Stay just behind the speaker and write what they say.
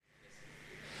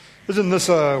Isn't this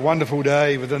a wonderful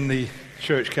day within the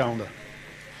church calendar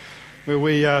where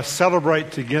we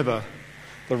celebrate together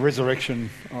the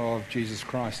resurrection of Jesus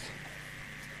Christ?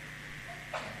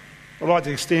 I'd like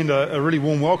to extend a really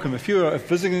warm welcome. If you are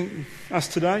visiting us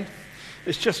today,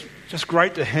 it's just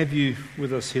great to have you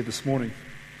with us here this morning.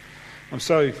 I'm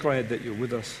so glad that you're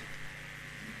with us.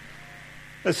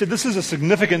 As I said, this is a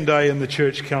significant day in the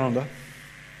church calendar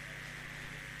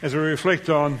as we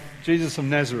reflect on Jesus of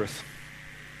Nazareth.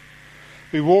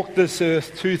 We walked this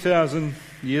earth 2,000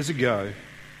 years ago.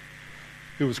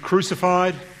 He was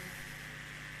crucified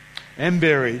and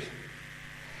buried,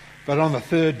 but on the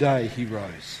third day he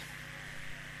rose.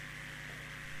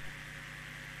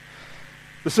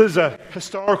 This is a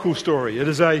historical story. It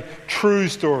is a true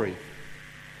story.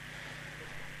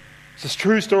 It's a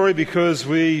true story because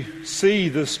we see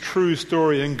this true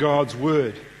story in God's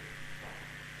Word,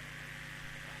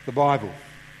 the Bible.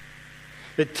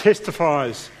 It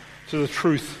testifies to the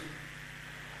truth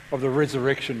of the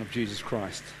resurrection of Jesus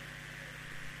Christ.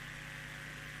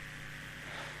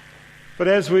 But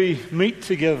as we meet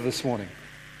together this morning,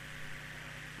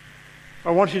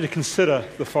 I want you to consider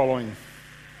the following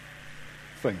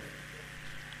thing.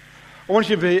 I want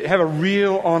you to have a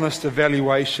real honest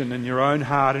evaluation in your own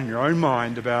heart and your own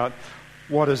mind about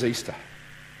what is Easter.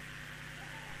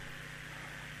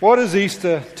 What is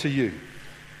Easter to you?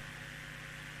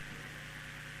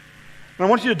 And I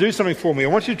want you to do something for me. I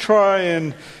want you to try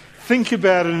and think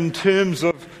about it in terms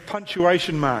of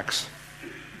punctuation marks.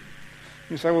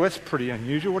 You say, well, that's pretty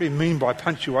unusual. What do you mean by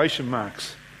punctuation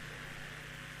marks?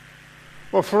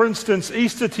 Well, for instance,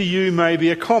 Easter to you may be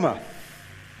a comma.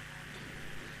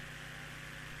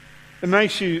 It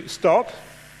makes you stop.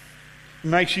 It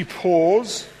makes you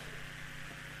pause.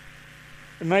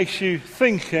 It makes you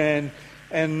think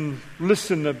and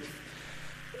listen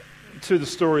to the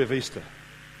story of Easter.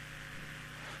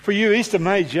 For you, Easter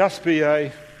may just be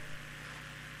a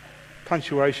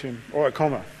punctuation or a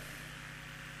comma.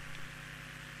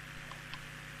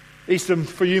 Easter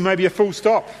for you may be a full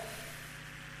stop.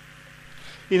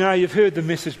 You know, you've heard the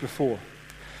message before.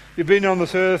 You've been on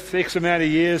this earth X amount of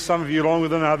years, some of you longer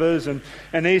than others, and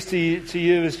Easter to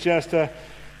you is just a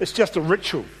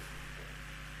ritual.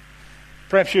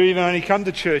 Perhaps you even only come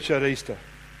to church at Easter.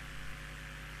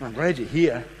 I'm glad you're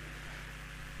here.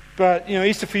 But, you know,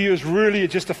 Easter for you is really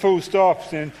just a full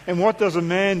stop. And what does a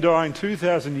man dying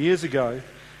 2,000 years ago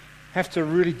have to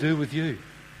really do with you?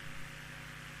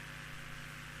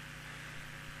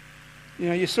 You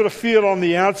know, you sort of feel on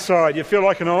the outside, you feel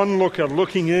like an onlooker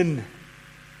looking in.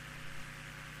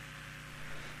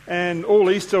 And all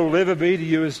Easter will ever be to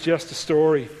you is just a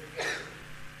story.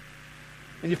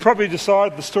 And you've probably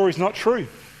decided the story's not true.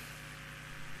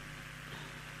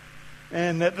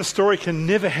 And that the story can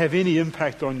never have any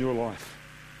impact on your life.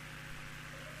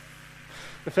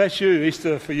 If that's you,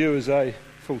 Easter for you is a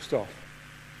full stop.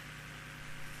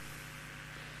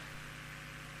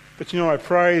 But you know, I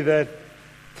pray that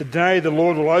today the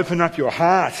Lord will open up your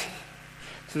heart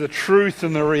to the truth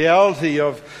and the reality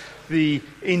of the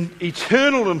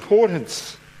eternal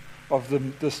importance of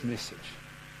this message,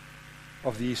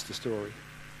 of the Easter story.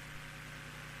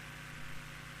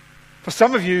 For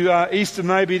some of you, Easter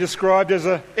may be described as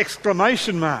an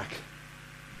exclamation mark.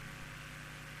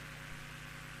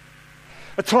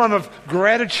 A time of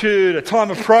gratitude, a time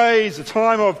of praise, a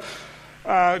time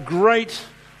of great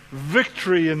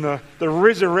victory in the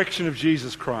resurrection of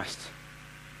Jesus Christ.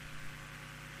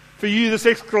 For you, this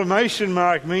exclamation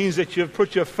mark means that you've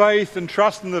put your faith and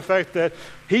trust in the fact that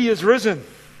He is risen.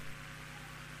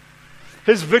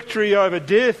 His victory over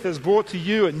death has brought to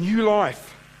you a new life.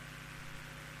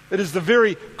 It is the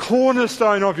very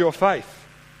cornerstone of your faith.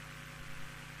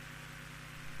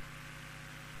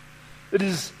 It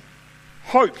is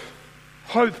hope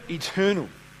eternal.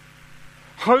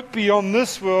 Hope beyond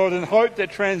this world and hope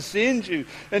that transcends you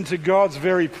into God's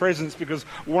very presence, because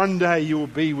one day you will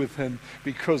be with Him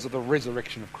because of the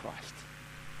resurrection of Christ.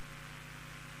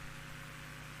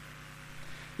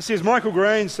 You see, as Michael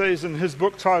Grain says in his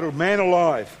book titled Man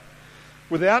Alive,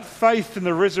 without faith in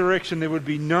the resurrection, there would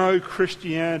be no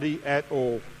Christianity at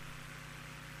all.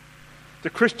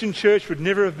 The Christian church would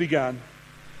never have begun.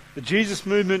 The Jesus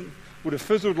movement would have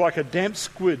fizzled like a damp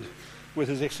squid with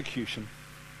His execution.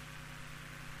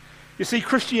 You see,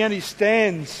 Christianity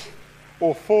stands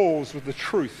or falls with the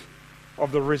truth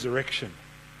of the resurrection.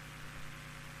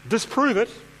 Disprove it,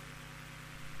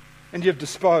 and you've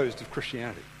disposed of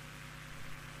Christianity.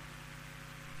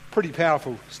 Pretty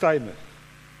powerful statement.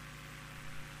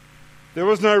 There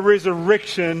was no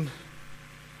resurrection.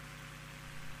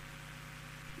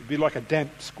 It'd be like a damp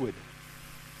squid.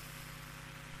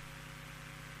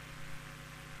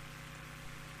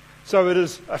 So it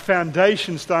is a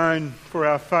foundation stone for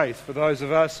our faith, for those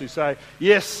of us who say,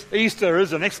 yes, Easter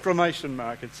is an exclamation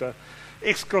mark. It's an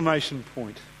exclamation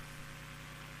point.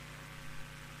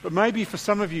 But maybe for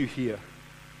some of you here,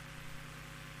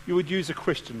 you would use a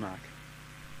question mark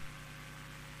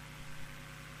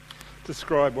to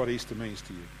describe what Easter means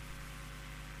to you.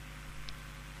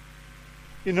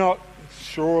 You're not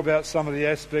sure about some of the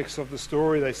aspects of the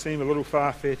story. They seem a little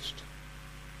far-fetched.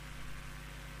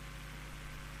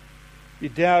 You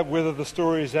doubt whether the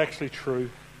story is actually true.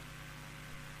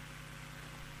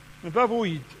 And above all,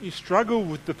 you struggle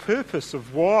with the purpose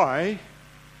of why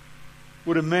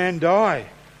would a man die?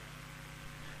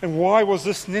 And why was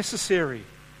this necessary?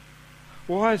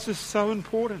 Why is this so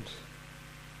important?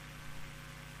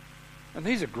 And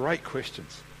these are great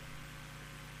questions.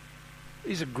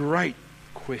 These are great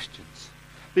questions.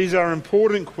 These are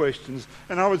important questions,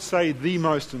 and I would say the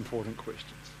most important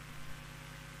questions.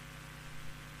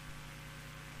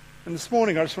 And this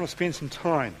morning I just want to spend some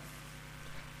time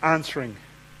answering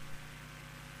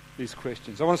these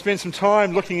questions. I want to spend some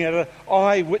time looking at an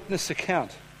eyewitness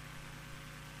account.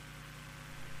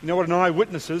 You know what an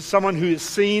eyewitness is? Someone who has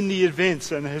seen the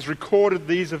events and has recorded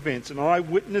these events. An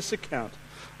eyewitness account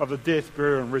of the death,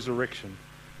 burial and resurrection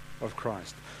of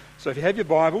Christ. So if you have your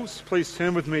Bibles, please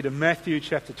turn with me to Matthew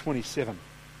chapter 27.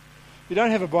 If you don't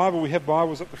have a Bible, we have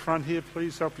Bibles up the front here.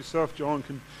 Please help yourself. John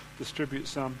can distribute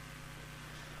some.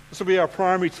 This will be our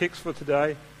primary text for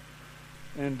today.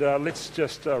 And let's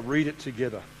just read it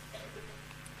together.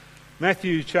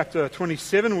 Matthew chapter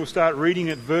 27, we'll start reading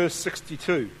at verse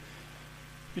 62.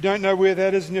 If you don't know where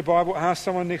that is in your Bible, ask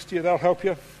someone next to you, they'll help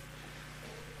you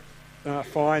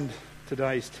find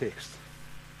today's text.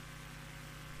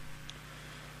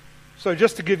 So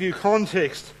just to give you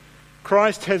context,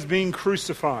 Christ has been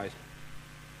crucified.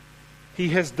 He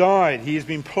has died. He has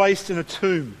been placed in a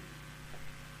tomb.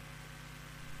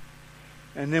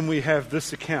 And then we have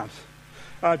this account.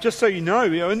 Just so you know,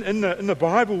 in the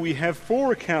Bible we have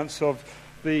 4 accounts of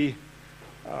the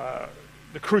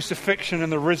crucifixion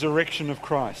and the resurrection of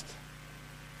Christ.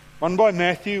 One by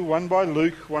Matthew, one by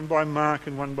Luke, one by Mark,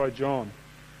 and one by John.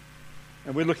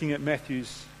 And we're looking at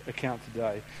Matthew's account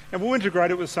today. And we'll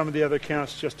integrate it with some of the other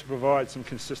accounts just to provide some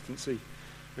consistency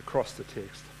across the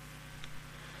text.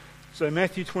 So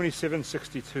Matthew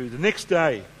 27:62. The next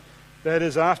day, that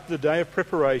is after the day of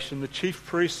preparation, the chief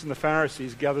priests and the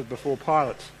Pharisees gathered before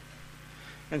Pilate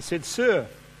and said, "Sir,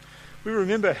 we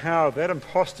remember how that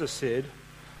impostor said,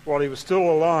 while he was still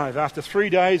alive, 'After 3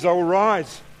 days I will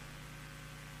rise.'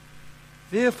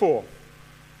 Therefore,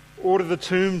 order the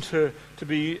tomb to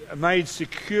be made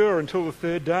secure until the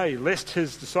 3rd day, lest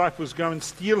his disciples go and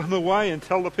steal him away and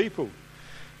tell the people,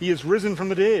 'He is risen from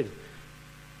the dead,'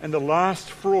 and the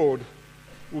last fraud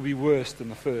will be worse than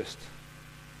the first."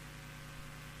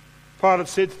 Pilate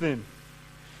said to them,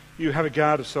 "You have a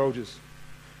guard of soldiers.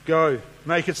 Go,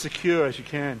 make it secure as you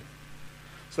can."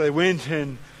 So they went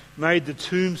and made the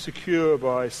tomb secure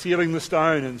by sealing the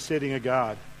stone and setting a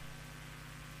guard.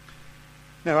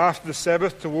 Now after the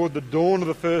Sabbath, toward the dawn of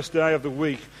the 1st day of the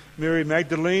week, Mary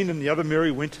Magdalene and the other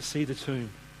Mary went to see the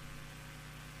tomb.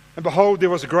 And behold, there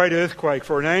was a great earthquake,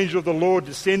 for an angel of the Lord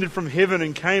descended from heaven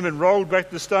and came and rolled back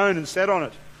the stone and sat on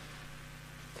it.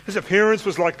 His appearance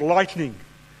was like lightning,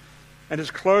 and his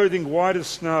clothing white as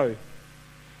snow.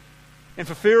 And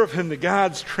for fear of him the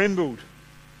guards trembled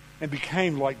and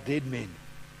became like dead men.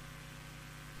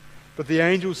 But the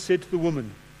angel said to the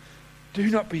woman, "Do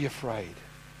not be afraid,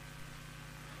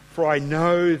 for I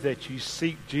know that you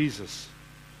seek Jesus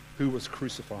who was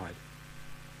crucified.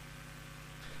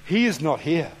 He is not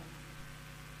here,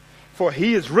 for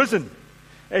he is risen,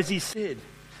 as he said.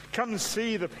 Come and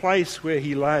see the place where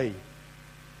he lay.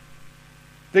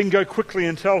 Then go quickly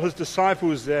and tell his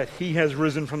disciples that he has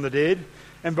risen from the dead,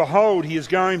 and behold, he is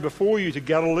going before you to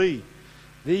Galilee.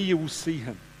 There you will see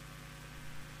him.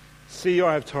 See,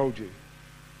 I have told you."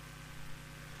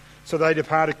 So they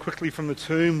departed quickly from the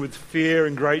tomb with fear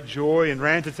and great joy and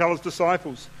ran to tell his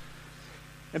disciples.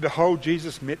 And behold,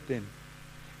 Jesus met them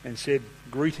and said,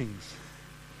 "Greetings."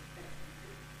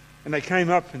 And they came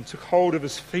up and took hold of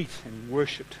his feet and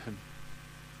worshipped him.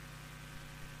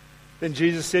 Then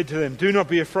Jesus said to them, "Do not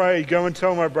be afraid. Go and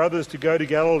tell my brothers to go to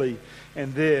Galilee,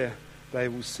 and there they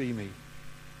will see me."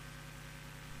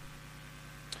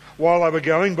 While they were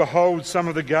going, behold, some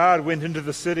of the guard went into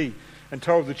the city and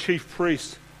told the chief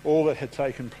priests all that had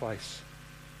taken place.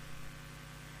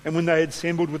 And when they had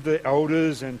assembled with the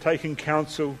elders and taken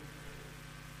counsel,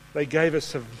 they gave a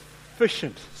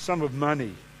sufficient sum of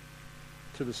money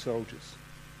to the soldiers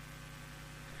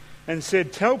and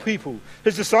said, "Tell people,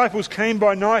 his disciples came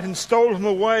by night and stole him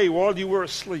away while you were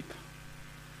asleep.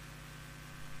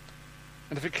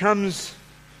 And if it comes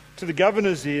to the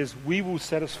governor's ears, we will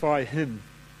satisfy him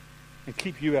and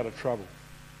keep you out of trouble.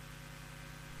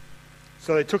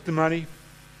 So they took the money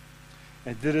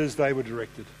and did as they were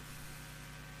directed.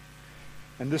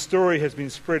 And this story has been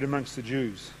spread amongst the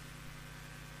Jews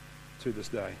to this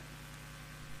day.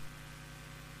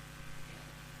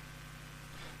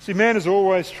 See, man has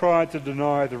always tried to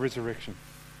deny the resurrection.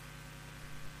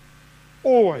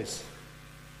 Always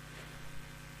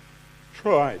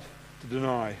tried to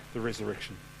deny the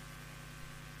resurrection.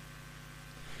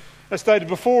 As stated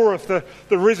before, if the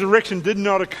resurrection did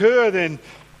not occur, then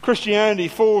Christianity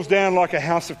falls down like a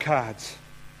house of cards.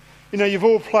 You know, you've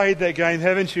all played that game,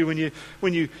 haven't you?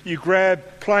 When you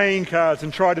grab playing cards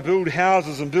and try to build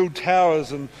houses and build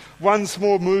towers, and one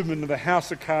small movement and the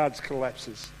house of cards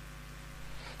collapses.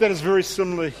 That is very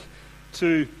similar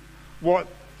to what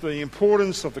the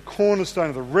importance of the cornerstone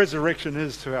of the resurrection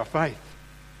is to our faith.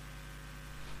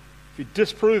 If you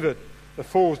disprove it, it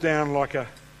falls down like a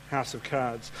house of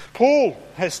cards. Paul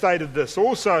has stated this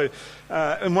also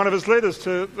in one of his letters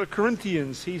to the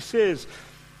Corinthians. He says,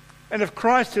 "And if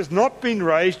Christ has not been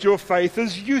raised, your faith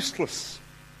is useless.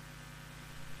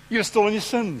 You're still in your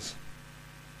sins."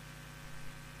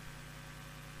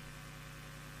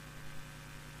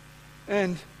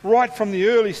 And right from the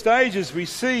early stages, we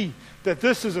see that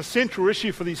this is a central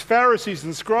issue for these Pharisees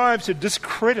and scribes to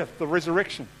discredit the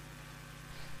resurrection.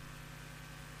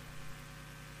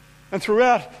 And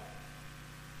throughout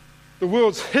the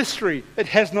world's history, it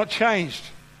has not changed.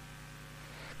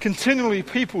 Continually,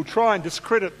 people try and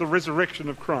discredit the resurrection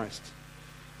of Christ.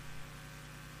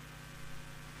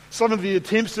 Some of the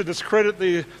attempts to discredit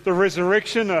the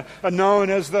resurrection are known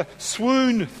as the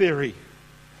swoon theory,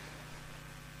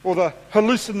 or the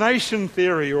hallucination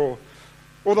theory, or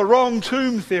the wrong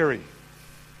tomb theory.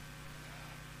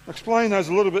 I'll explain those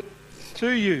a little bit to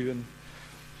you. And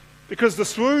because the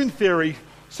swoon theory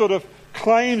sort of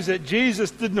claims that Jesus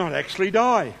did not actually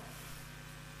die.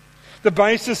 The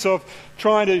basis of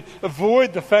trying to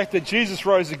avoid the fact that Jesus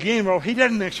rose again, well, he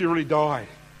didn't actually really die.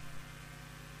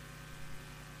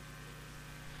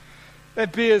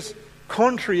 That bears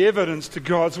contrary evidence to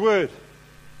God's word.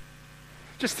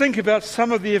 Just think about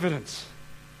some of the evidence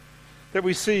that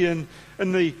we see in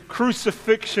the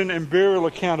crucifixion and burial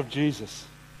account of Jesus.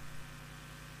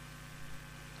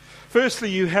 Firstly,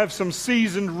 you have some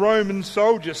seasoned Roman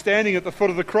soldier standing at the foot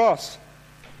of the cross.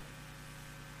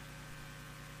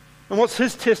 And what's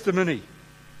his testimony?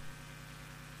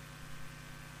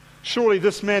 Surely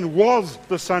this man was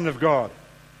the Son of God.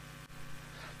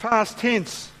 Past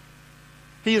tense,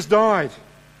 he has died.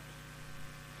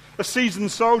 A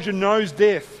seasoned soldier knows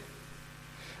death,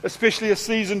 especially a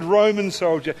seasoned Roman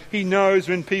soldier. He knows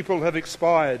when people have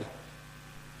expired.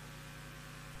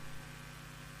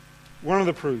 One of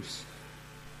the proofs.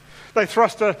 They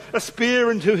thrust a spear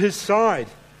into his side.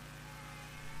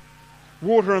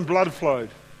 Water and blood flowed.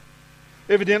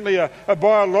 Evidently a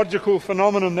biological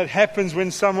phenomenon that happens when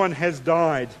someone has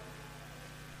died.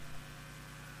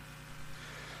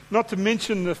 Not to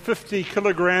mention the 50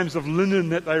 kilograms of linen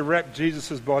that they wrapped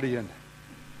Jesus' body in.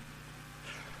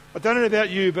 I don't know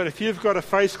about you, but if you've got a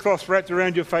face cloth wrapped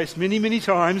around your face many, many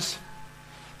times,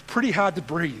 it's pretty hard to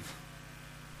breathe.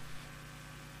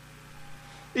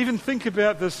 Even think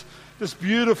about this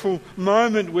beautiful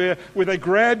moment where they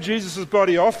grabbed Jesus'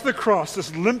 body off the cross,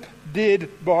 this limp, dead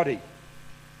body,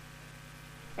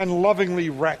 and lovingly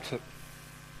wrapped it,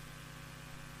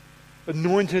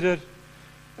 anointed it,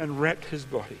 and wrapped his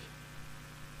body.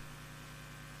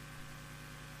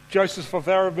 Joseph of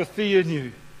Arimathea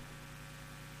knew.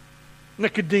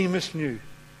 Nicodemus knew.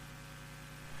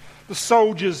 The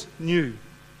soldiers knew.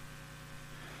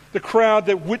 The crowd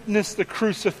that witnessed the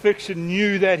crucifixion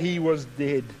knew that he was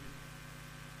dead.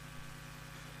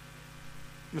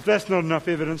 If that's not enough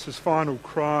evidence, his final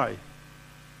cry,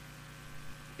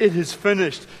 "It is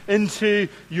finished. Into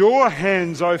your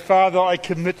hands, O Father, I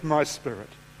commit my spirit."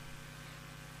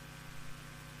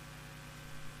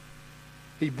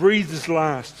 He breathed his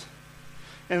last.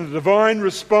 And the divine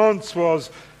response was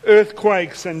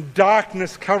earthquakes and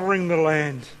darkness covering the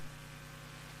land,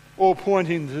 all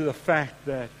pointing to the fact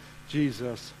that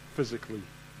Jesus physically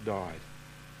died.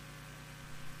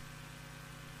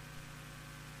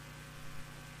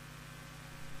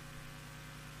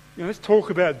 Let's talk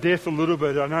about death a little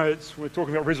bit. I know we're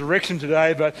talking about resurrection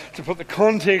today, but to put the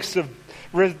context of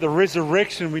the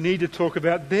resurrection, we need to talk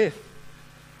about death.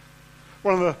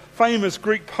 One of the famous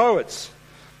Greek poets,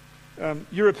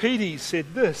 Euripides,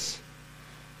 said this: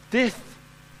 "Death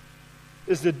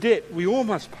is the debt we all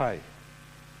must pay."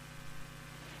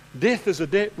 Death is a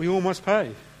debt we all must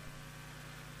pay.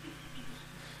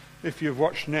 If you've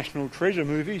watched National Treasure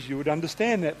movies, you would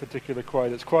understand that particular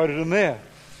quote. It's quoted in there.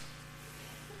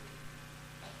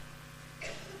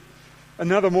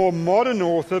 Another more modern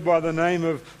author by the name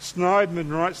of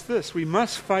Sneidman writes this: we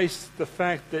must face the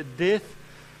fact that death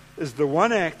is the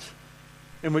one act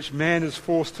in which man is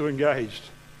forced to engage.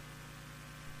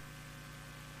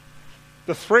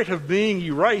 The threat of being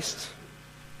erased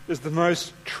is the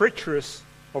most treacherous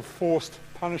of forced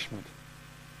punishment.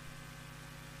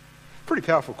 Pretty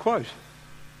powerful quote.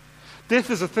 Death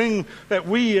is a thing that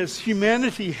we as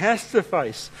humanity has to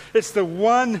face. It's the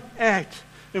one act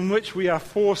in which we are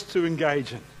forced to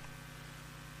engage in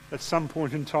at some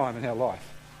point in time in our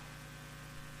life.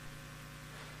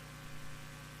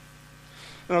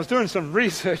 And I was doing some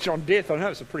research on death. I know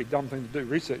it's a pretty dumb thing to do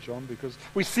research on because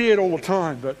we see it all the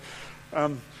time, but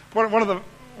one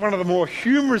of the more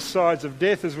humorous sides of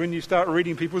death is when you start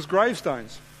reading people's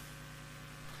gravestones.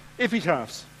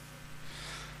 Epitaphs.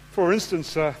 For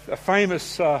instance, a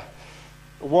famous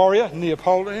warrior,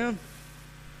 Napoleon,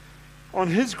 on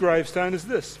his gravestone is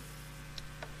this: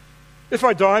 if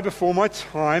I die before my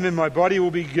time and my body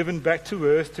will be given back to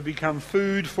earth to become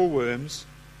food for worms,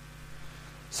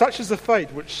 such is the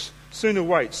fate which soon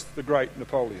awaits the great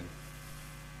Napoleon.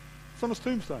 It's on his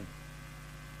tombstone.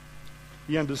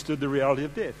 He understood the reality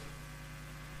of death.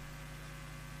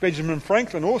 Benjamin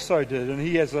Franklin also did, and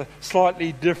he has a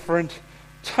slightly different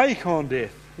take on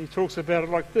death. He talks about it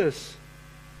like this.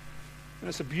 And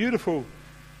it's a beautiful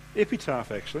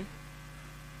epitaph, actually.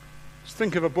 Just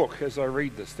think of a book as I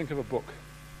read this. Think of a book.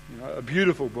 You know, a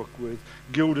beautiful book with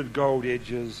gilded gold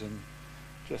edges, and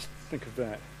just think of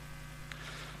that.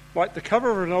 Like the cover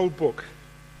of an old book,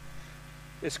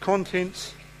 its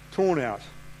contents torn out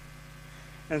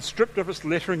and stripped of its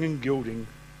lettering and gilding,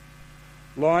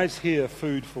 lies here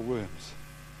food for worms.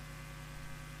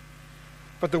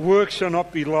 But the work shall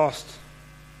not be lost,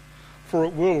 for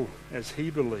it will, as he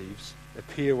believes,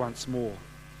 appear once more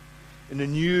in a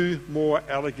new, more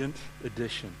elegant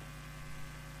edition,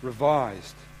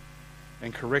 revised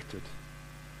and corrected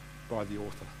by the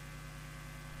author.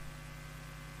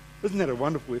 Isn't that a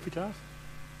wonderful epitaph?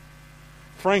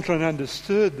 Franklin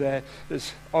understood that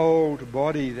this old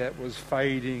body that was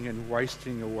fading and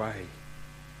wasting away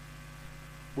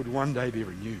would one day be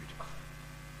renewed.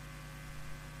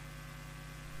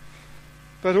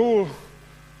 But all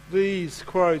these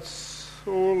quotes,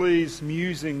 all these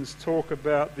musings talk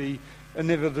about the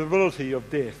inevitability of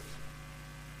death.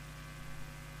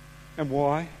 And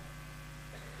why?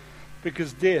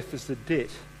 Because death is the debt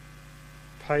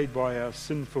paid by our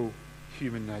sinful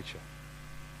human nature.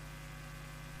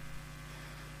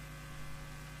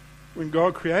 When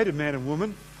God created man and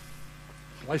woman,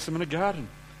 He placed them in a garden,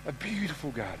 a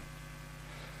beautiful garden,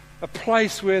 a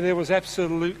place where there was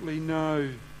absolutely no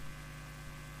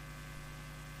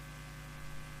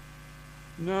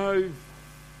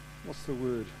what's the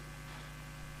word?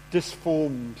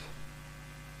 Disformed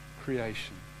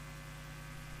creation.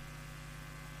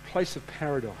 Place of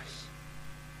paradise.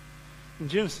 In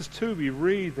Genesis 2 we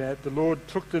read that the Lord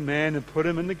took the man and put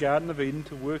him in the Garden of Eden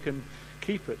to work and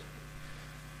keep it.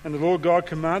 And the Lord God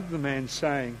commanded the man,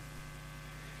 saying,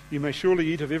 "You may surely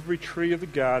eat of every tree of the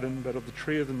garden, but of the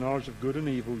tree of the knowledge of good and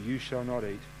evil you shall not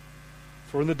eat.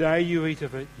 For in the day you eat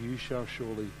of it, you shall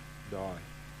surely die."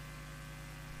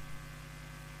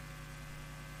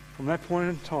 From that point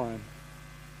in time,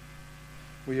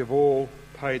 we have all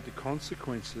paid the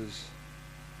consequences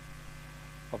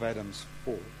of Adam's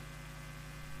fall.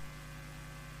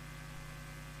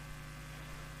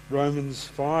 Romans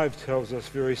 5 tells us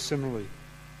very similarly.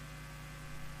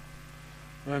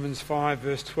 Romans 5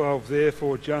 verse 12,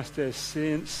 "Therefore just as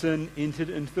sin entered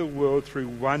into the world through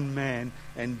one man,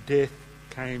 and death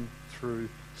came through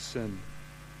sin."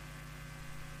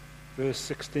 Verse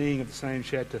 16 of the same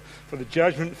chapter, "For the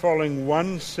judgment following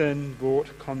one sin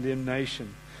brought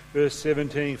condemnation." Verse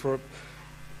 17, "For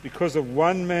because of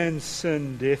one man's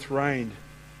sin death reigned."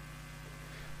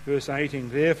 Verse 18,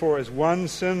 "Therefore as one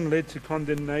sin led to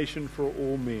condemnation for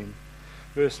all men."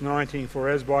 Verse 19, "For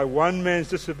as by one man's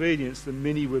disobedience the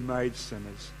many were made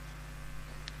sinners."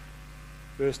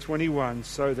 Verse 21,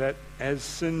 "So that as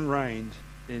sin reigned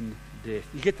in death."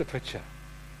 You get the picture.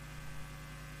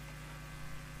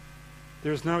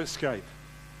 There is no escape.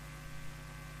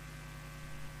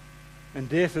 And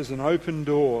death is an open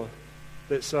door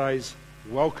that says,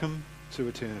 "Welcome to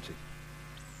eternity."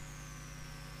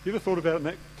 You ever thought about it in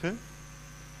that term?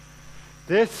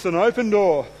 Death's an open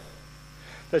door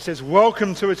that says,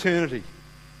 "Welcome to eternity."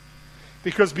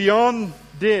 Because beyond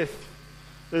death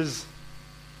is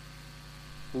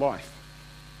life.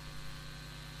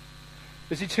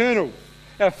 It's eternal.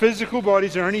 Our physical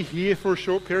bodies are only here for a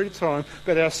short period of time,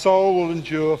 but our soul will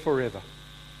endure forever.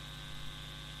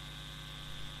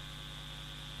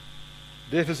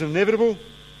 Death is inevitable,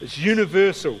 it's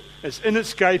universal, it's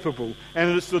inescapable,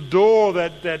 and it's the door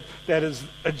that is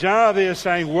ajar there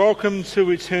saying, welcome to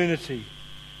eternity.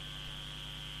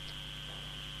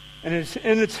 And it's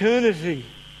in eternity.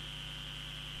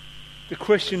 The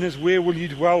question is, where will you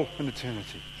dwell in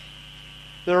eternity?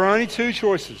 There are only two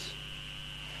choices.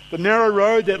 The narrow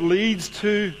road that leads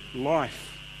to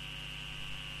life,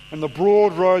 and the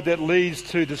broad road that leads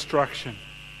to destruction.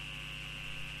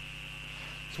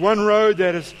 It's one road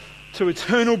that is to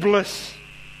eternal bliss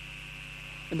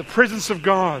in the presence of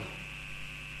God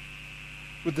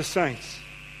with the saints.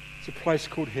 It's a place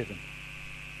called heaven.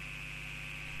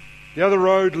 The other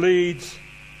road leads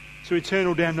to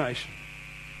eternal damnation,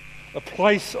 a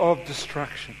place of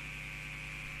destruction,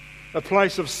 a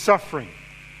place of suffering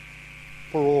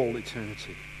for all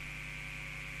eternity.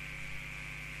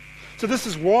 So this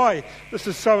is why this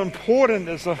is so important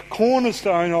as a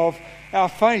cornerstone of our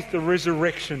faith, the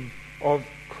resurrection of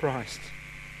Christ.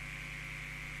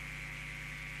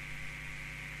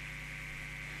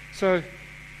 So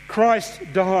Christ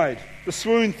died. The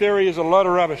swoon theory is a load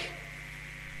of rubbish.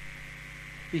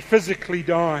 He physically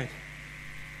died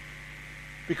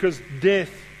because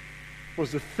death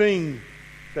was the thing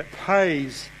that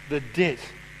pays the debt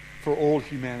for all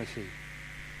humanity.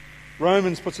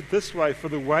 Romans puts it this way, for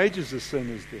the wages of sin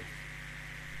is death,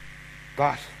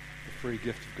 but the free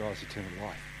gift of God's eternal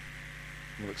life.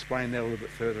 We'll explain that a little bit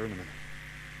further in a minute.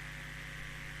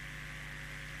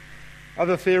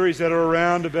 Other theories that are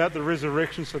around about the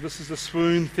resurrection, so this is the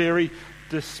swoon theory,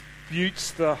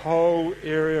 disputes the whole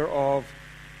area of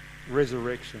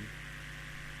resurrection.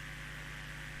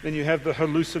 Then you have the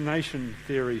hallucination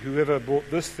theory. Whoever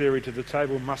brought this theory to the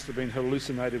table must have been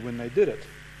hallucinated when they did it.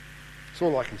 That's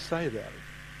all I can say about it.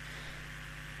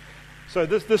 So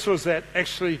this was that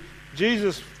actually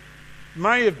Jesus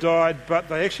may have died, but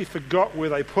they actually forgot where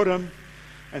they put him,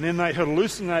 and then they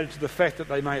hallucinated to the fact that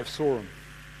they may have saw him.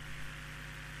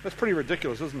 That's pretty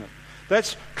ridiculous, isn't it?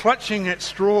 That's clutching at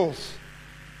straws.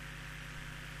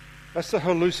 That's the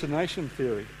hallucination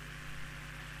theory.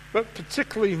 But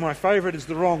particularly my favourite is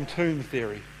the wrong tomb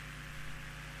theory.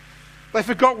 They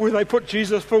forgot where they put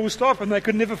Jesus full stop and they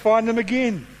could never find him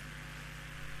again.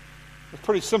 It's a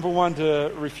pretty simple one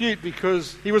to refute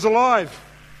because he was alive.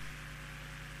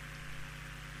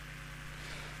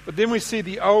 But then we see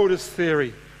the oldest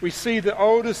theory. We see the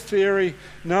oldest theory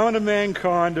known to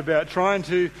mankind about trying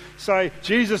to say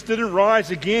Jesus didn't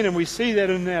rise again, and we see that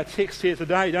in our text here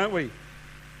today, don't we?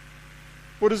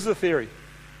 What is the theory?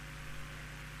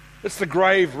 It's the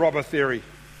grave robber theory.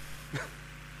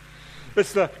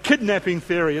 It's the kidnapping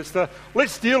theory. It's the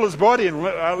let's steal his body and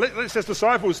let's his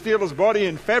disciples steal his body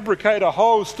and fabricate a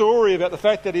whole story about the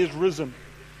fact that he's risen.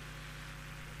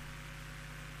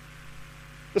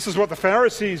 This is what the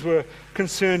Pharisees were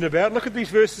concerned about. Look at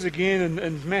these verses again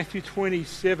in Matthew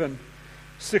 27,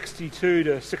 62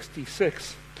 to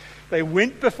 66. They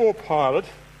went before Pilate.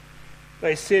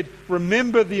 They said,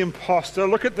 remember the impostor.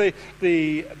 Look at the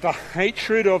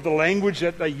hatred of the language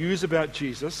that they use about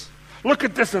Jesus. Look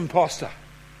at this impostor.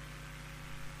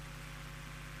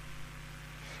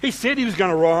 He said he was going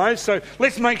to rise, so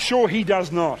let's make sure he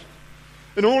does not.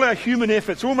 In all our human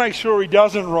efforts, we'll make sure he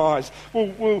doesn't rise.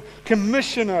 We'll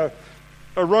commission a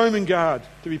Roman guard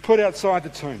to be put outside the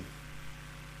tomb.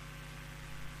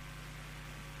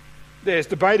 There's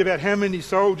debate about how many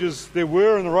soldiers there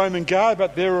were in the Roman guard,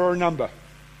 but there are a number.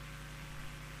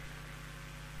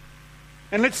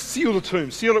 And let's seal the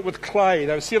tomb. Seal it with clay.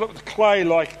 They would seal it with clay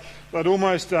like they'd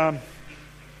almost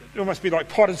be like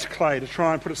potter's clay to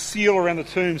try and put a seal around the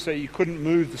tomb so you couldn't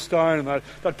move the stone. And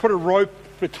they'd put a rope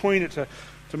between it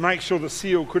to make sure the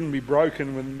seal couldn't be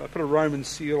broken when they put a Roman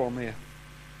seal on there.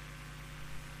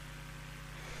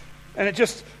 And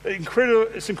it's incredible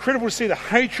to see the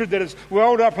hatred that is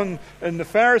welled up in the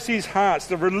Pharisees' hearts,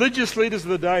 the religious leaders of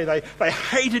the day. They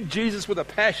hated Jesus with a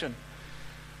passion.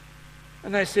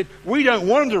 And they said, we don't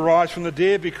want him to rise from the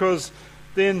dead because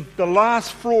then the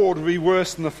last fraud will be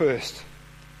worse than the first.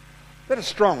 That is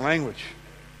strong language.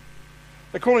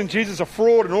 They're calling Jesus a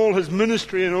fraud in all his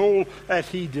ministry and all that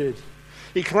he did.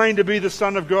 He claimed to be the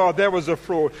Son of God. That was a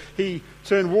fraud. He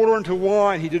turned water into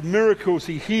wine. He did miracles.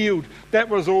 He healed. That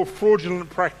was all fraudulent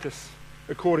practice,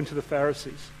 according to the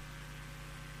Pharisees.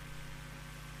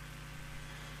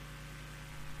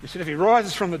 He said if he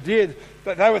rises from the dead,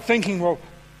 they were thinking, well,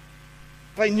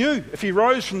 they knew if he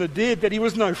rose from the dead that he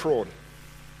was no fraud.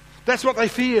 That's what they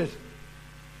feared.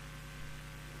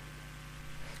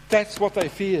 That's what they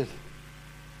feared.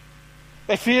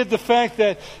 They feared the fact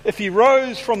that if he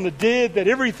rose from the dead, that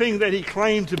everything that he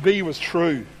claimed to be was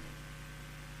true.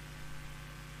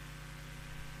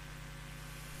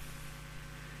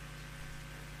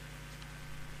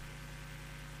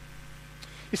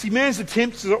 You see, man's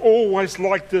attempts are always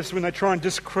like this when they try and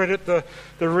discredit the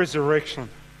resurrection.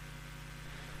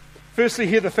 Firstly,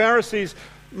 here the Pharisees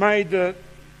made the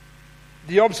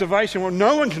observation, well,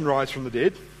 no one can rise from the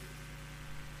dead.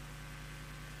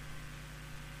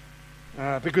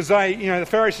 Because the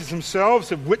Pharisees themselves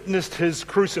had witnessed his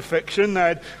crucifixion, they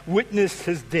had witnessed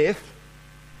his death,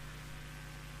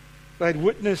 they had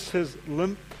witnessed his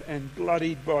limp and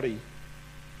bloodied body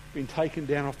being taken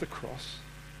down off the cross.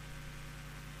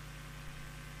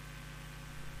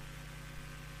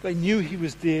 They knew he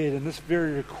was dead, and this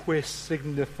very request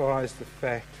signifies the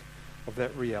fact of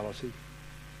that reality.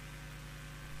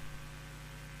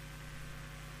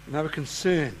 And they were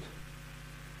concerned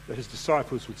that his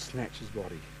disciples would snatch his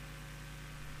body.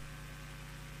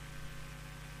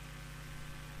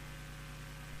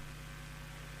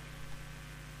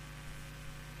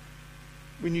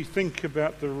 When you think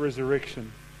about the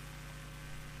resurrection,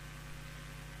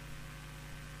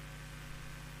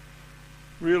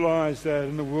 realize that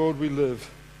in the world we live,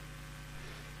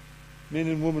 men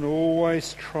and women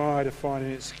always try to find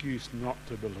an excuse not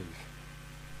to believe.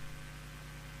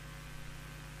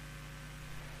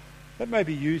 That may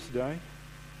be you today.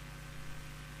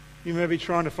 You may be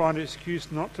trying to find an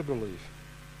excuse not to believe.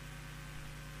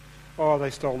 Oh, they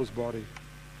stole his body.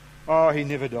 Oh, he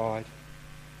never died.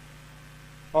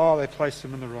 Oh, they placed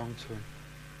him in the wrong tomb.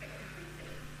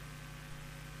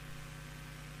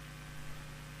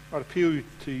 I'd appeal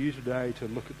to you today to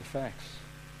look at the facts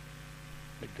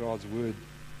that God's word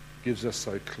gives us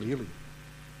so clearly.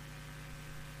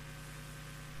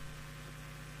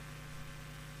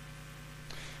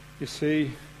 You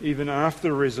see, even after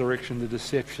the resurrection, the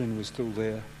deception was still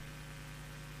there.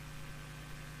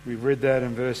 We read that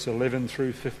in verse 11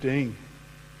 through 15.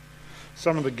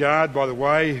 Some of the guard, by the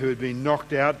way, who had been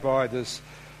knocked out by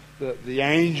the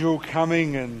angel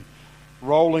coming and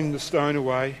rolling the stone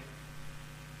away,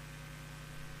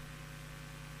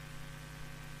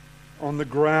 on the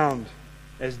ground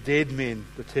as dead men,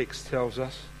 the text tells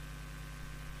us.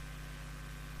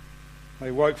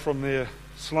 They woke from their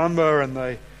slumber and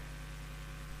they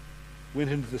went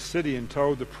into the city and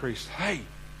told the priest, hey,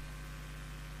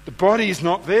 the body is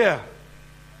not there.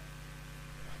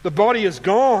 The body is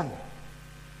gone.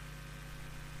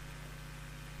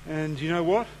 And you know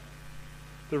what?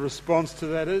 The response to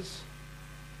that is,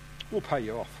 we'll pay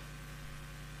you off.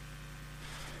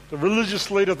 The religious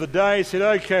leader of the day said,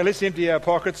 okay, let's empty our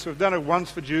pockets. We've done it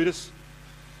once for Judas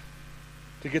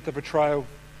to get the betrayal.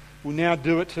 We'll now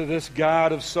do it to this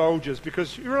guard of soldiers,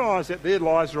 because you realise that their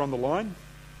lives are on the line.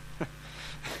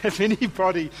 If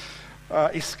anybody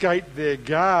escaped their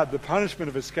guard, the punishment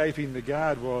of escaping the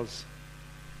guard was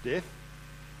death.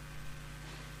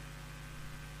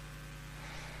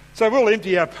 So we'll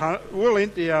empty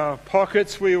our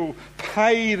pockets. We'll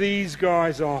pay these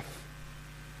guys off.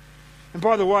 And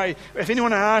by the way, if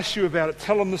anyone asks you about it,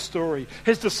 tell them the story.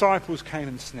 His disciples came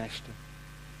and snatched him.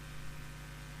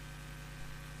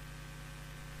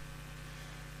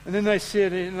 And then they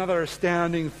said another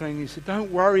astounding thing. He said,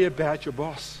 don't worry about your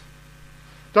boss.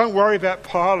 Don't worry about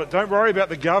Pilate. Don't worry about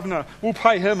the governor. We'll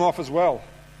pay him off as well.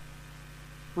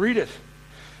 Read it.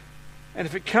 And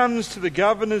if it comes to the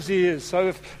governor's ears, so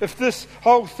if this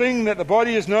whole thing that the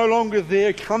body is no longer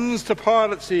there comes to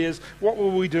Pilate's ears, what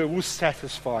will we do? We'll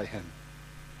satisfy him.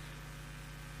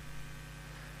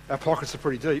 Our pockets are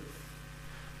pretty deep.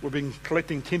 We've been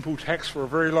collecting temple tax for a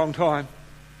very long time.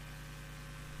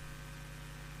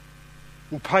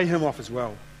 We'll pay him off as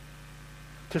well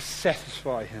to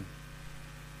satisfy him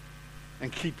and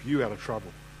keep you out of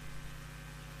trouble.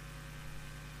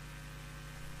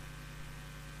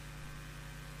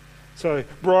 So,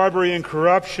 bribery and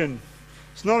corruption,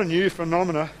 it's not a new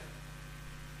phenomena.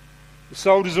 The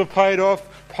soldiers were paid off,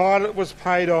 Pilate was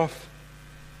paid off.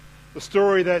 The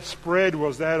story that spread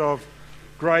was that of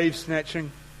grave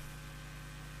snatching.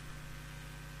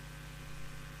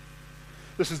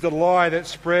 This is the lie that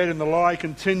spread, and the lie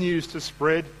continues to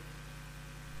spread.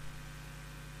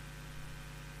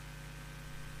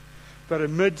 But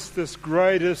amidst this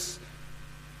greatest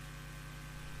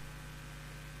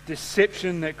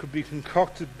deception that could be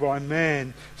concocted by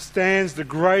man stands the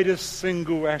greatest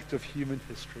single act of human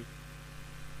history.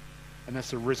 And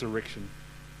that's the resurrection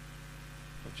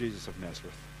of Jesus of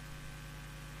Nazareth.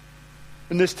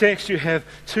 In this text you have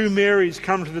two Marys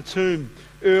come to the tomb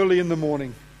early in the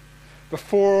morning,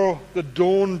 before the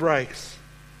dawn breaks.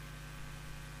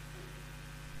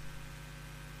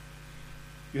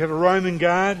 You have a Roman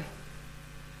guard,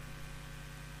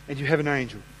 and you have an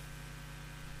angel.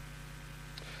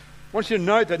 I want you to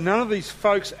note that none of these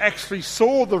folks actually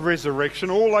saw the resurrection.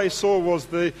 All they saw was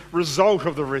the result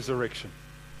of the resurrection.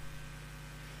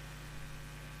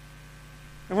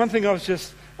 And one thing I was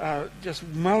just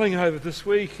mulling over this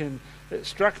week, and it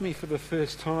struck me for the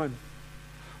first time.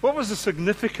 What was the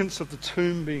significance of the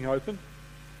tomb being open?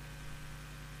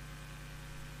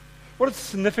 What is the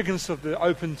significance of the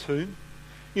open tomb?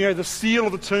 You know, the seal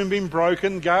of the tomb being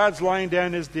broken, guards laying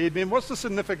down as dead men. What's the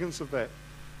significance of that?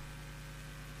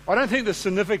 I don't think the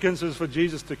significance is for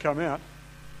Jesus to come out.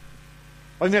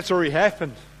 I think that's already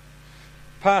happened.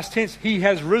 Past tense, he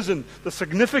has risen. The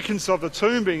significance of the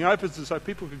tomb being open is so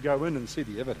people could go in and see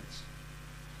the evidence.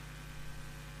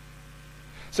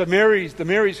 So the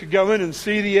Marys could go in and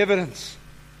see the evidence.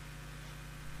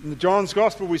 In the John's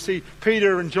Gospel, we see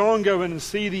Peter and John go in and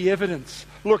see the evidence.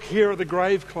 Look, here are the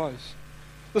grave clothes.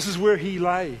 This is where he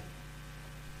lay.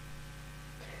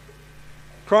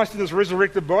 Christ in his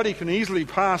resurrected body can easily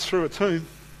pass through a tomb.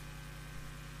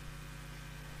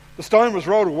 The stone was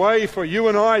rolled away for you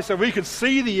and I so we could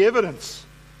see the evidence.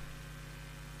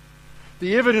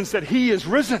 The evidence that he is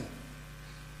risen.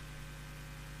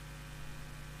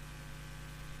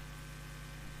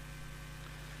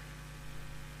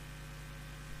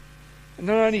 And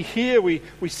not only here, we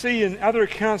see in other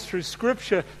accounts through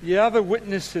Scripture the other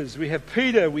witnesses. We have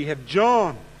Peter, we have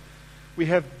John, we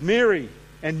have Mary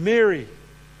and Mary.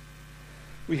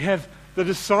 We have the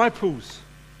disciples.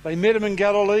 They met him in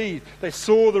Galilee. They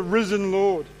saw the risen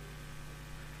Lord.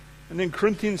 And then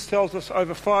Corinthians tells us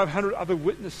over 500 other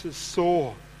witnesses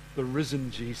saw the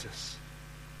risen Jesus.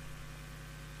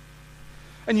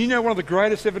 And you know, one of the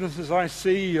greatest evidences I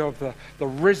see of the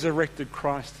resurrected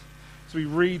Christ as we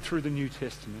read through the New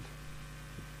Testament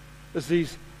is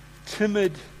these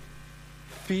timid,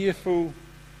 fearful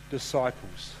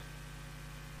disciples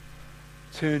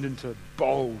turned into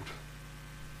bold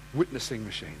witnessing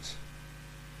machines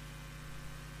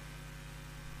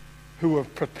who are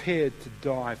prepared to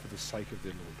die for the sake of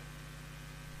their Lord.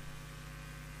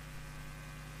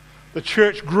 The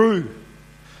church grew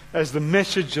as the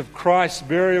message of Christ's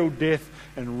burial, death,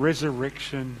 and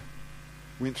resurrection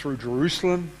went through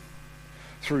Jerusalem,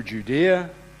 through Judea,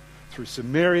 through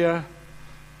Samaria,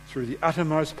 through the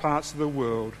uttermost parts of the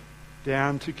world,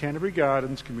 down to Canterbury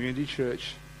Gardens Community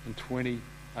Church in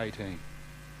 2018.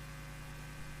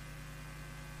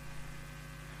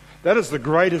 That is the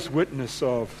greatest witness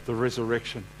of the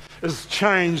resurrection. It's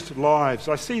changed lives.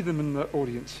 I see them in the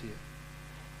audience here.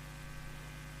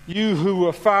 You who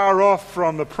were far off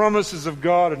from the promises of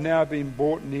God have now been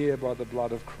brought near by the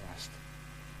blood of Christ.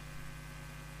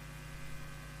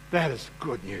 That is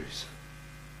good news.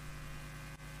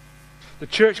 The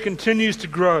church continues to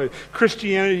grow.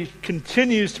 Christianity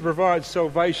continues to provide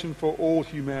salvation for all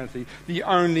humanity, the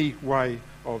only way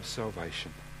of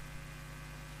salvation.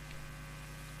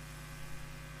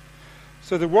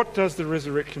 So what does the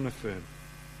resurrection affirm?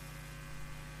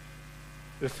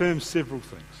 It affirms several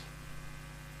things.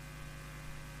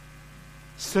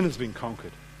 Sin has been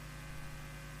conquered.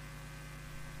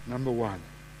 Number one,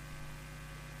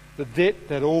 the debt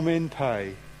that all men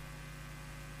pay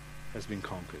has been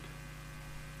conquered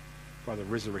by the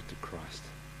resurrected Christ.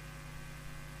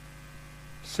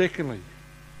 Secondly,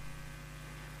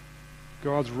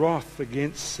 God's wrath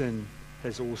against sin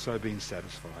has also been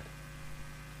satisfied.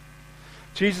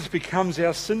 Jesus becomes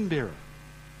our sin bearer.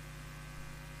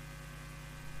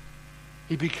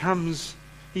 He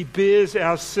bears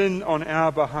our sin on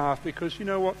our behalf, because you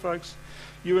know what, folks?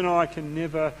 You and I can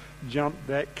never jump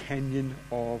that canyon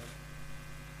of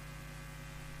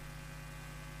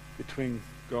between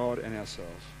God and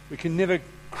ourselves. We can never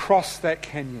cross that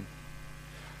canyon.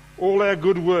 All our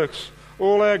good works,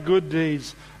 all our good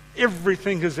deeds,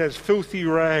 everything is as filthy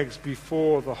rags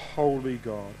before the holy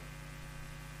God.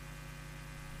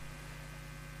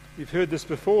 You've heard this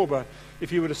before, but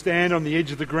if you were to stand on the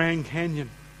edge of the Grand Canyon,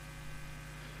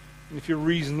 and if you're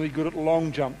reasonably good at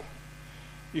long jump,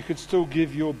 you could still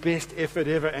give your best effort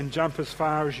ever and jump as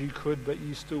far as you could, but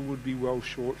you still would be well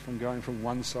short from going from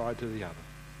one side to the other.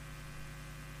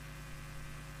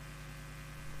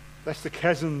 That's the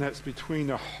chasm that's between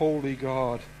a holy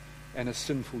God and a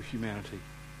sinful humanity.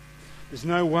 There's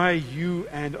no way you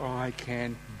and I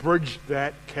can bridge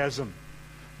that chasm.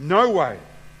 No way.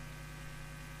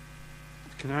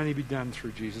 It can only be done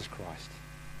through Jesus Christ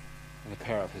and the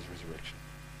power of his resurrection.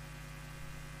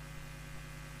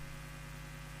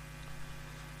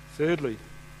 Thirdly,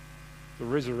 the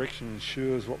resurrection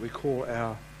ensures what we call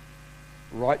our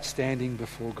right standing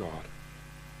before God,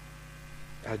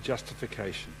 our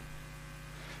justification.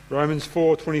 Romans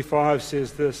 4:25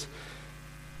 says this,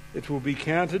 "It will be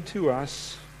counted to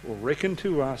us, or reckoned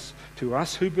to us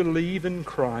who believe in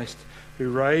Christ, who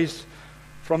raised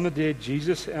from the dead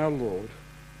Jesus our Lord,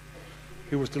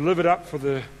 who was delivered up for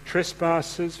the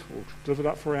trespasses, or delivered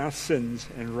up for our sins,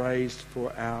 and raised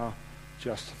for our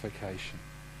justification."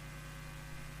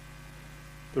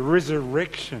 The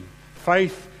resurrection,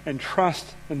 faith and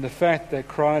trust in the fact that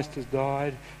Christ has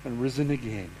died and risen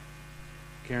again,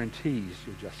 guarantees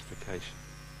your justification.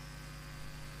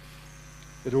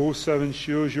 It also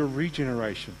ensures your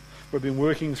regeneration. We've been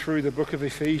working through the book of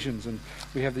Ephesians, and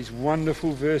we have these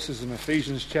wonderful verses in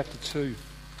Ephesians chapter 2.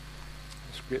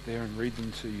 Let's get there and read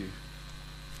them to you.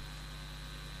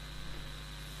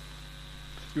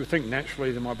 You would think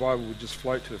naturally that my Bible would just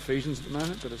float to Ephesians at the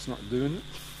moment, but it's not doing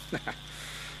it.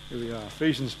 Here we are,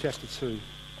 Ephesians chapter 2.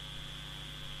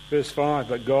 Verse 5,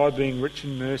 "But God, being rich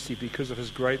in mercy, because of his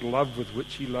great love with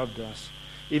which he loved us,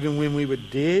 even when we were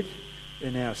dead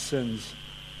in our sins,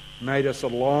 made us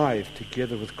alive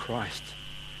together with Christ.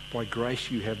 By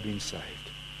grace you have been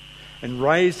saved. And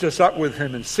raised us up with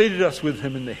him and seated us with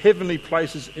him in the heavenly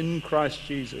places in Christ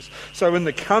Jesus. So in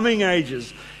the coming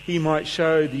ages he might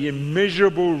show the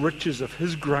immeasurable riches of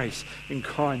his grace and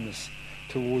kindness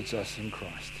towards us in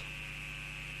Christ."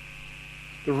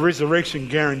 The resurrection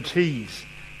guarantees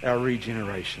our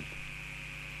regeneration.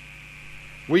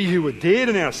 We who were dead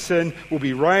in our sin will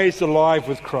be raised alive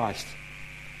with Christ.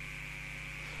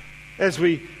 As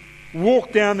we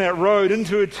walk down that road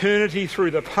into eternity through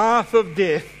the path of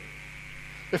death,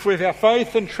 if we have our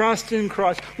faith and trust in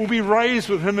Christ, we'll be raised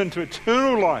with him into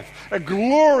eternal life, a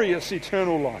glorious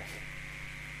eternal life.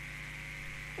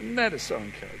 And that is so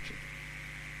encouraging.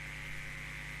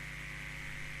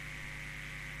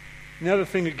 Another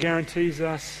thing it guarantees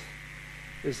us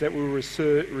is that we'll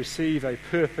receive a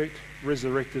perfect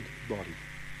resurrected body.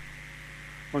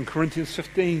 1 Corinthians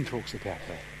 15 talks about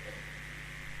that.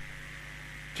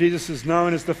 Jesus is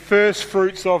known as the first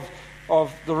fruits of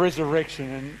the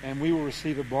resurrection, and we will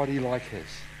receive a body like his.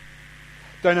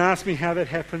 Don't ask me how that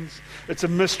happens. It's a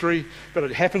mystery, but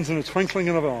it happens in a twinkling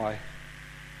of an eye.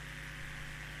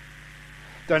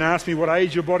 Don't ask me what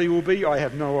age your body will be. I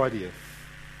have no idea.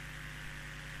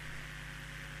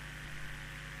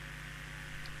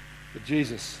 But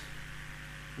Jesus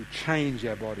will change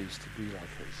our bodies to be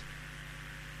like his.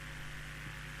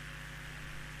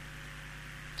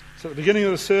 So at the beginning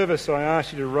of the service, I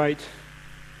asked you to rate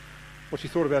what you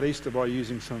thought about Easter by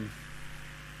using some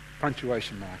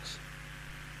punctuation marks.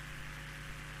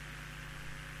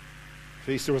 If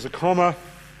Easter was a comma,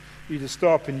 you just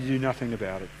stop and you do nothing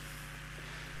about it.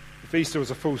 If Easter was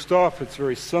a full stop, it's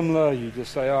very similar. You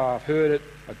just say, "Oh, I've heard it.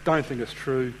 I don't think it's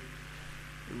true.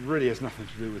 It really has nothing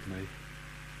to do with me."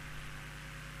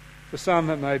 For some,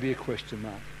 it may be a question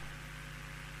mark.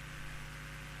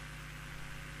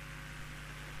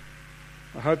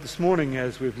 I hope this morning,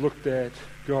 as we've looked at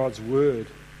God's Word,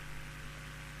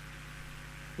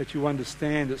 that you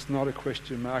understand it's not a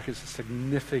question mark, it's a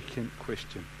significant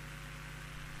question.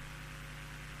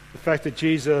 The fact that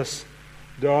Jesus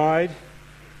died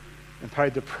and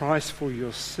paid the price for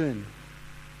your sin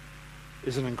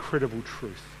is an incredible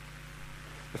truth.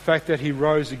 The fact that he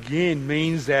rose again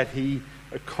means that he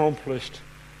accomplished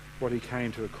what he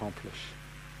came to accomplish.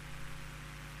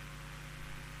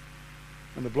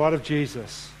 And the blood of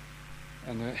Jesus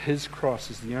and his cross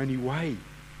is the only way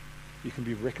you can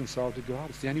be reconciled to God.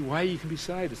 It's the only way you can be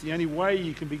saved. It's the only way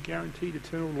you can be guaranteed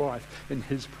eternal life in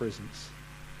his presence.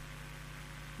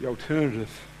 The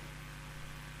alternative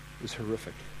is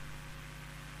horrific.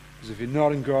 Because if you're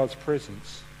not in God's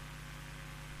presence,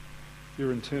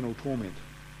 you're in eternal torment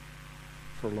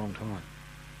for a long time.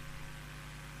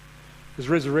 His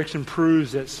resurrection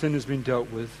proves that sin has been dealt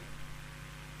with.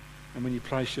 And when you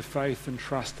place your faith and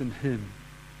trust in him,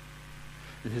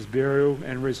 in his burial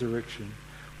and resurrection,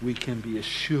 we can be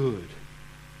assured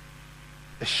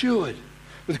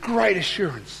with great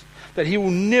assurance that he will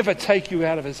never take you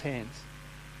out of his hands.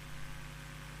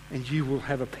 And you will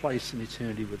have a place in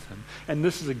eternity with him. And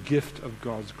this is a gift of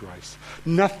God's grace.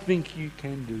 Nothing you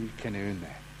can do can earn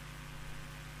that.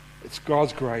 It's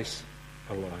God's grace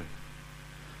alone.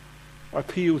 I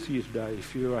appeal to you today,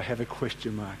 if you have a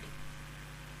question mark,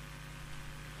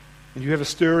 and you have a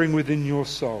stirring within your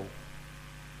soul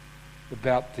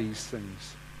about these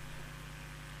things,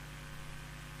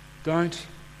 don't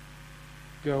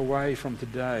go away from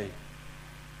today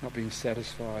not being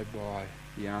satisfied by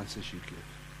the answers you give.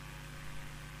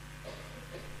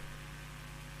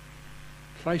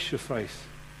 Place your faith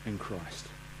in Christ.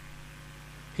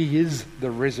 He is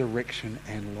the resurrection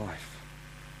and life.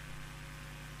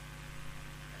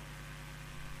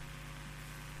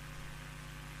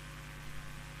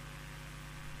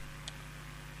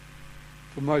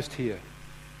 For most here,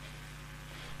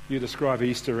 you describe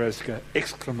Easter as an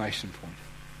exclamation point.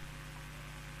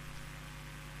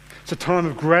 It's a time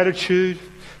of gratitude.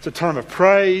 It's a time of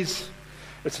praise.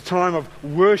 It's a time of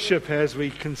worship as we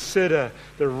consider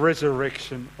the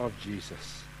resurrection of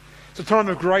Jesus. It's a time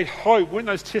of great hope. Weren't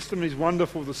those testimonies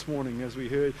wonderful this morning as we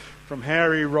heard from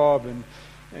Harry, Rob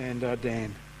and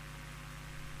Dan?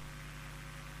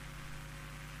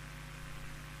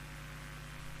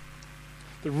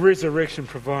 The resurrection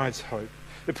provides hope.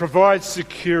 It provides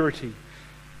security.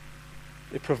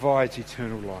 It provides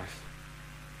eternal life.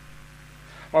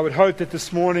 I would hope that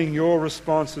this morning your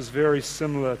response is very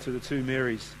similar to the two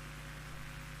Marys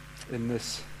in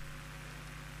this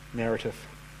narrative.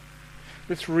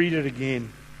 Let's read it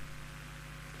again.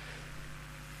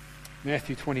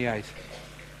 Matthew 28,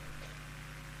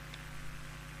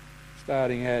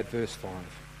 starting at verse 5.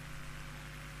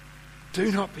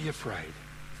 Do not be afraid.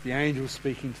 The angel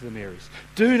speaking to the Marys.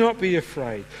 Do not be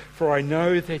afraid, for I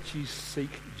know that you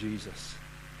seek Jesus,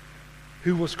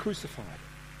 who was crucified.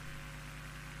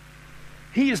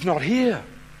 He is not here,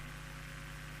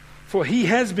 for he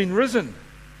has been risen,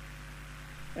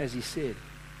 as he said.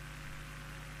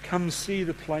 Come see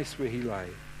the place where he lay.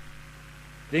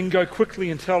 Then go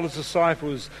quickly and tell his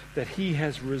disciples that he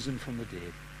has risen from the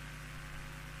dead.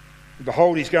 And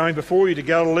behold, he's going before you to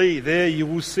Galilee. There you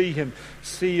will see him.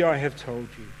 See, I have told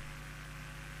you.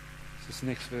 This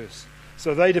next verse.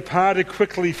 So they departed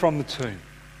quickly from the tomb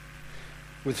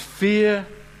with fear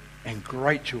and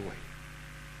great joy.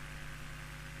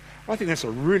 I think that's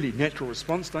a really natural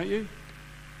response, don't you?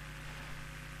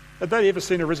 Had they ever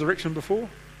seen a resurrection before?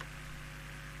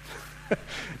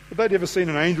 Had they ever seen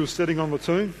an angel sitting on the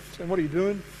tomb saying, what are you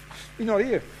doing? You're not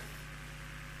here.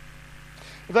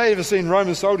 Have they ever seen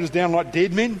Roman soldiers down like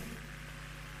dead men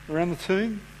around the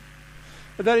tomb?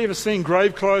 Have they ever seen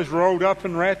grave clothes rolled up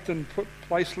and wrapped and put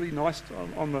placely nice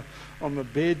on the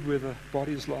bed where the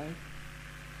body is laid?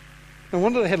 No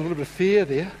wonder they had a little bit of fear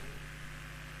there.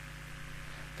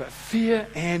 But fear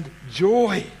and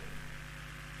joy.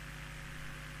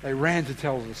 They ran to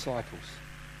tell the disciples.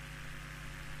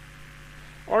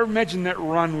 I imagine that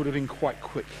run would have been quite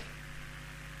quick.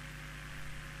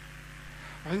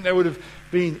 I think they would have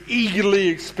been eagerly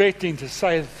expecting to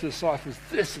say to the disciples,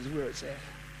 this is where it's at.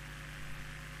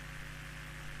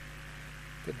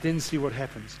 But then see what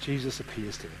happens. Jesus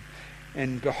appears to them.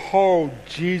 And behold,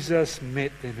 Jesus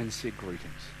met them and said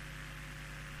greetings.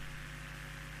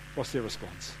 What's their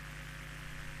response?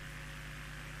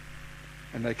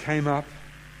 And they came up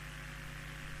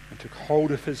and took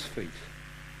hold of his feet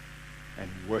and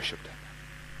worshipped him.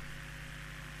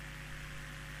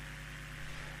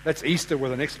 That's Easter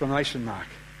with an exclamation mark.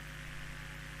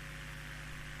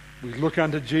 We look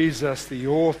unto Jesus, the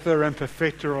author and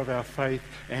perfecter of our faith,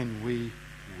 and we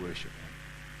worship him.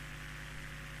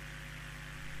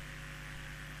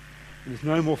 And there's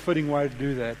no more fitting way to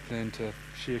do that than to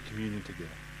share communion together.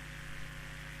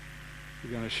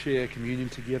 We're going to share communion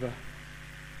together.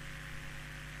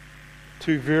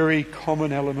 Two very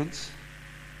common elements,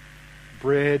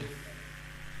 bread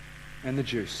and the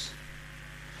juice.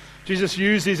 Jesus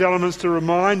used these elements to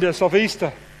remind us of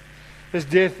Easter, his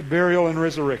death, burial, and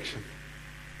resurrection.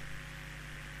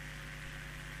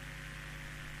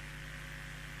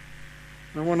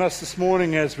 I want us this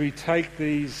morning, as we take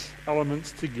these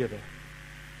elements together,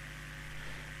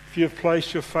 if you have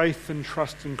placed your faith and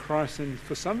trust in Christ, and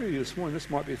for some of you this morning, this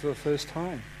might be for the first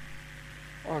time,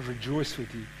 I rejoice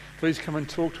with you. Please come and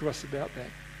talk to us about that.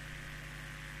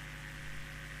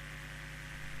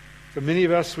 For many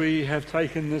of us, we have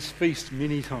taken this feast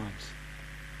many times.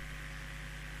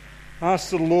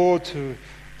 Ask the Lord to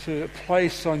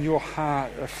place on your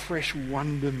heart a fresh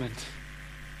wonderment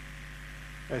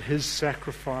at his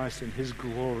sacrifice and his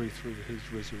glory through his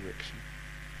resurrection.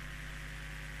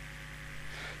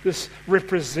 This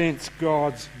represents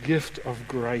God's gift of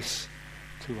grace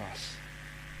to us.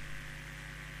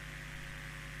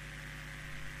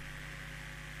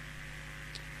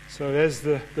 So as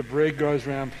the bread goes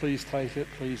round, please take it,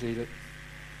 please eat it.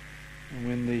 And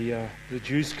when the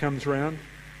juice comes round,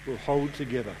 we'll hold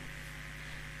together.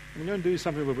 And we're going to do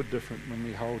something a little bit different when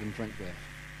we hold and drink that.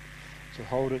 So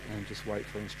hold it and just wait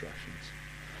for instructions.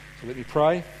 So let me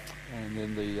pray, and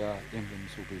then the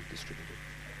emblems will be distributed.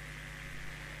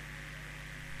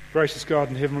 Gracious God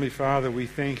and Heavenly Father, we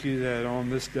thank you that on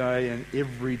this day and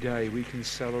every day we can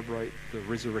celebrate the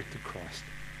resurrected Christ.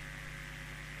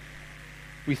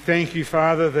 We thank you,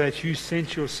 Father, that you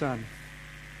sent your Son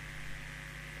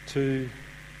to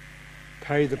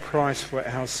pay the price for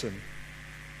our sin.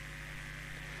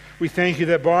 We thank you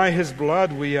that by his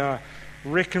blood we are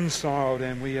reconciled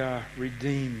and we are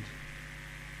redeemed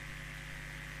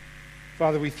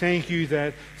Father, we thank you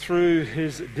that through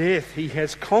his death, he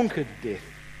has conquered death.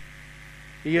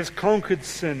 He has conquered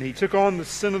sin. He took on the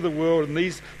sin of the world, and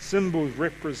these symbols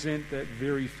represent that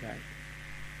very fact.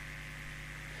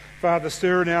 Father,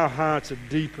 stir in our hearts a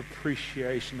deep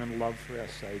appreciation and love for our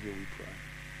Saviour, we pray.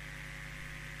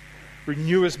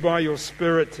 Renew us by your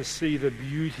Spirit to see the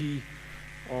beauty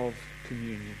of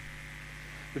communion.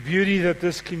 The beauty that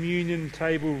this communion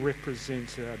table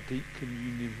represents our deep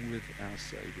communion with our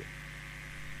Saviour.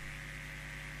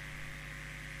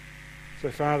 So,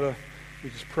 Father,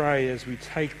 we just pray as we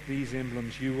take these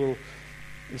emblems, you will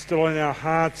instill in our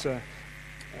hearts a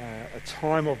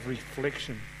time of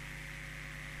reflection.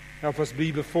 Help us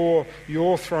be before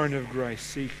your throne of grace,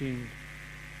 seeking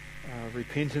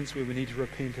repentance where we need to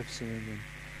repent of sin,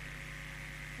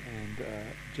 and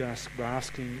just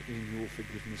basking in your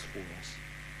forgiveness for us.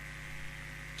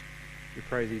 We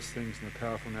pray these things in the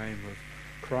powerful name of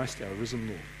Christ, our risen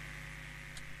Lord.